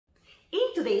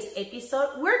today's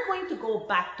episode, we're going to go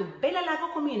back to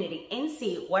Bellalago community and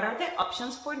see what are the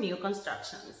options for new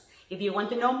constructions. If you want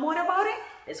to know more about it,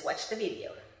 let's watch the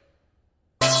video.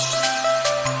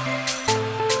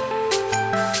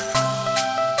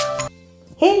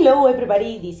 Hello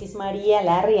everybody, this is Maria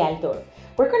La Realtor.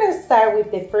 We're going to start with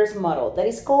the first model that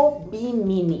is called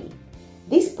Bimini.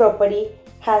 This property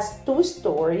has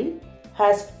 2-story,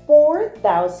 has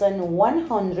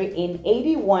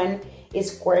 4,181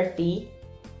 square feet,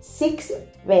 6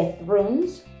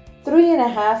 bedrooms,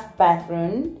 3.5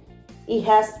 bathrooms. It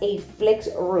has a flex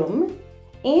room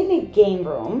and a game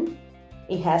room.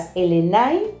 It has a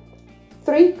lanai,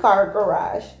 3-car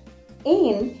garage,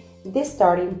 and the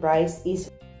starting price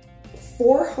is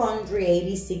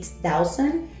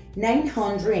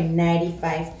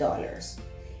 $486,995.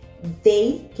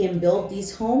 They can build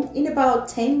this home in about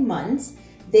 10 months.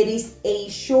 There is a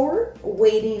short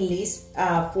waiting list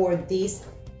for this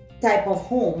type of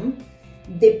home.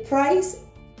 The price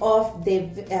of the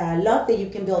lot that you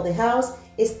can build the house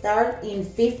starts in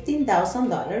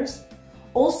 $15,000.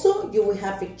 Also, you will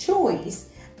have a choice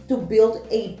to build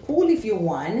a pool if you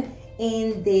want,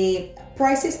 and the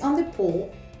prices on the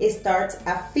pool starts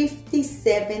at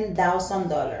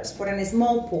 $57,000 for a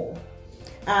small pool.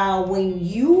 When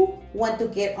you want to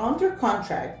get under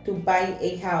contract to buy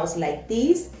a house like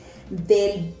this,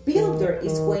 the builder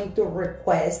is going to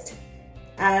request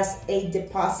as a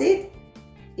deposit,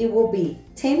 it will be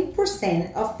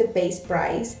 10% of the base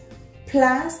price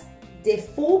plus the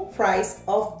full price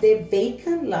of the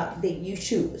vacant lot that you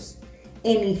choose.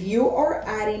 And if you are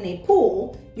adding a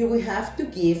pool, you will have to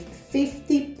give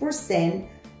 50%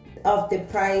 of the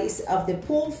price of the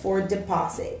pool for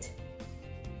deposit.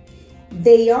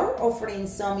 They are offering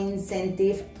some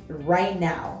incentive right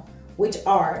now, which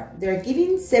are they're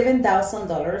giving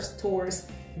 $7,000 towards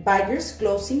buyer's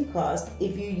closing cost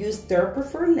if you use their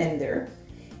preferred lender,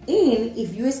 and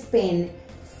if you spend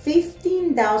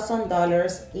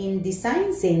 $15,000 in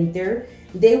design center,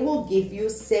 they will give you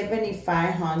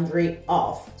 $7,500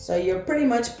 off. So you're pretty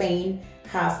much paying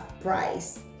half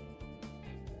price.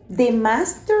 The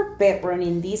master bedroom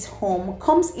in this home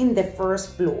comes in the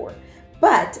first floor,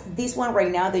 but this one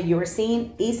right now that you're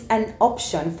seeing is an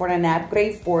option for an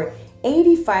upgrade for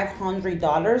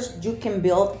 $8,500. You can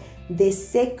build the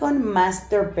second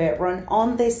master bedroom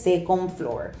on the second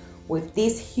floor with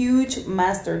this huge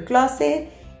master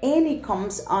closet, and it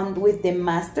comes on with the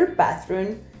master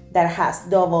bathroom that has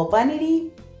double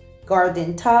vanity,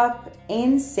 garden tub,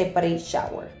 and separate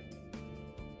shower.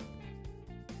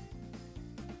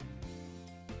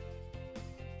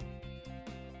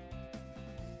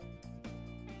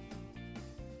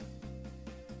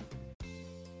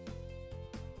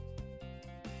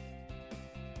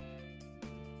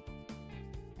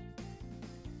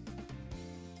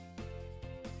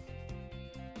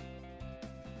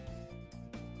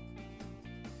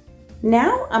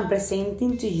 Now I'm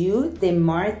presenting to you the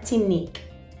Martinique.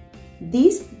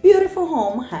 This beautiful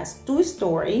home has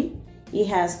 2-story. It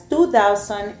has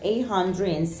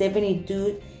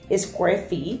 2,872 square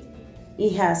feet.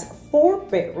 It has 4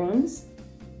 bedrooms,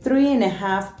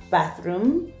 3.5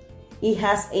 bathrooms. It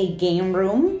has a game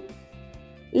room,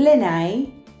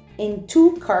 lanai, and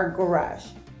 2-car garage.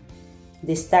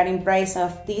 The starting price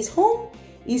of this home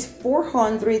is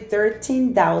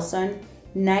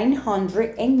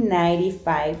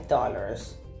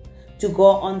 $413,995. To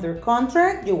go under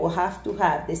contract, you will have to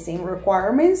have the same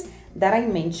requirements that I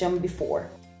mentioned before.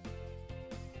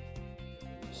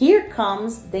 Here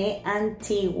comes the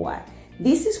Antigua.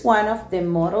 This is one of the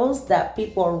models that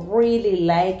people really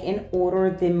like and order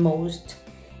the most.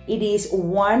 It is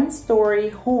 1-story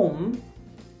home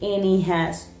and it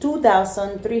has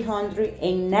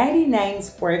 2,399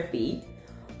 square feet,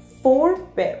 4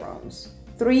 bedrooms,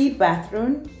 3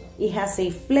 bathrooms. It has a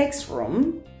flex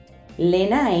room,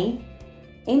 lanai,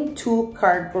 and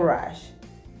 2-car garage.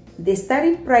 The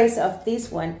starting price of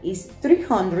this one is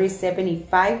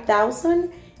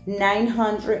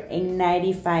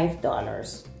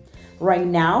 $375,995. Right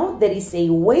now, there is a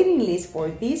waiting list for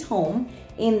this home,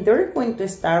 and they're going to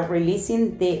start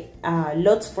releasing the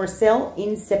lots for sale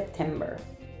in September.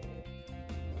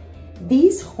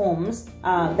 These homes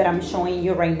that I'm showing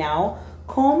you right now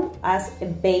come as a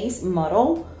base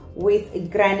model with a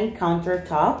granite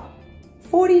countertop,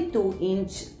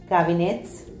 42-inch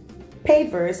cabinets,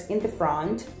 pavers in the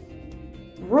front,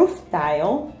 roof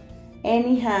tile, and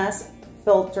it has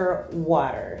filtered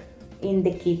water in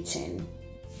the kitchen.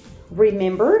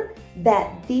 Remember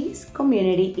that this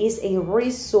community is a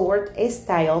resort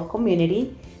style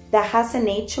community that has an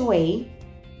HOA,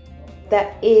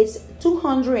 that is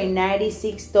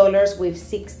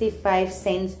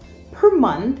 $296.65 per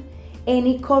month, and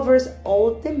it covers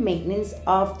all the maintenance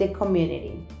of the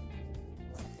community.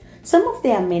 Some of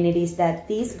the amenities that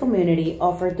this community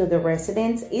offers to the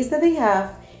residents is that they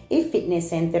have a fitness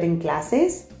center and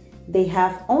classes, they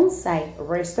have on-site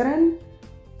restaurant,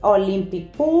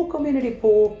 Olympic pool, community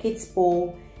pool, kids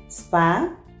pool, spa,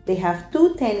 they have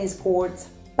 2 tennis courts,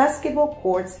 basketball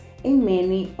courts, and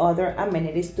many other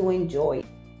amenities to enjoy.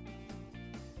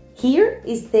 Here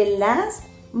is the last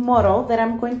model that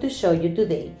I'm going to show you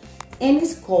today, and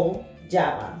it's called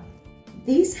Java.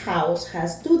 This house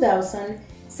has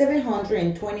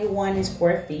 2,721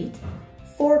 square feet,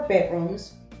 4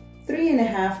 bedrooms,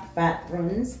 3.5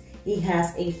 bathrooms. It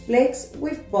has a flex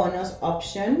with bonus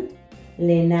option,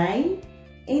 lanai,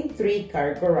 and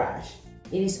 3-car garage.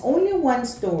 It is only 1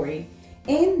 story,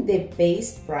 and the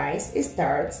base price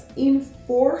starts in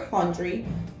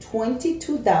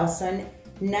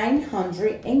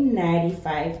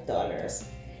 $422,995.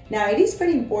 Now, it is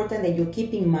very important that you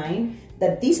keep in mind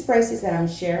that these prices that I'm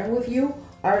sharing with you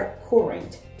are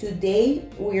current. Today,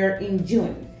 we are in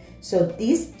June. So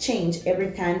these change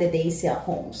every time that they sell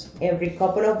homes. Every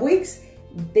couple of weeks,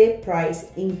 the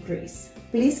price increase.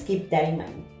 Please keep that in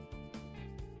mind.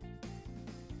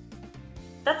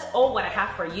 That's all what I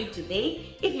have for you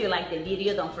today. If you like the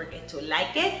video, don't forget to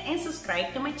like it and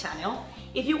subscribe to my channel.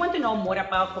 If you want to know more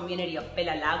about community of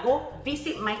Bellalago,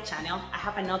 visit my channel. I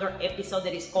have another episode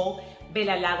that is called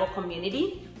Bellalago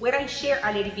Community, where I share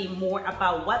a little bit more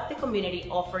about what the community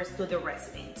offers to the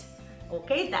residents.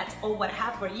 Okay, that's all what I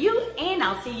have for you, and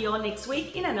I'll see you all next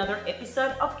week in another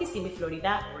episode of Kissimmee,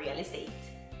 Florida Real Estate.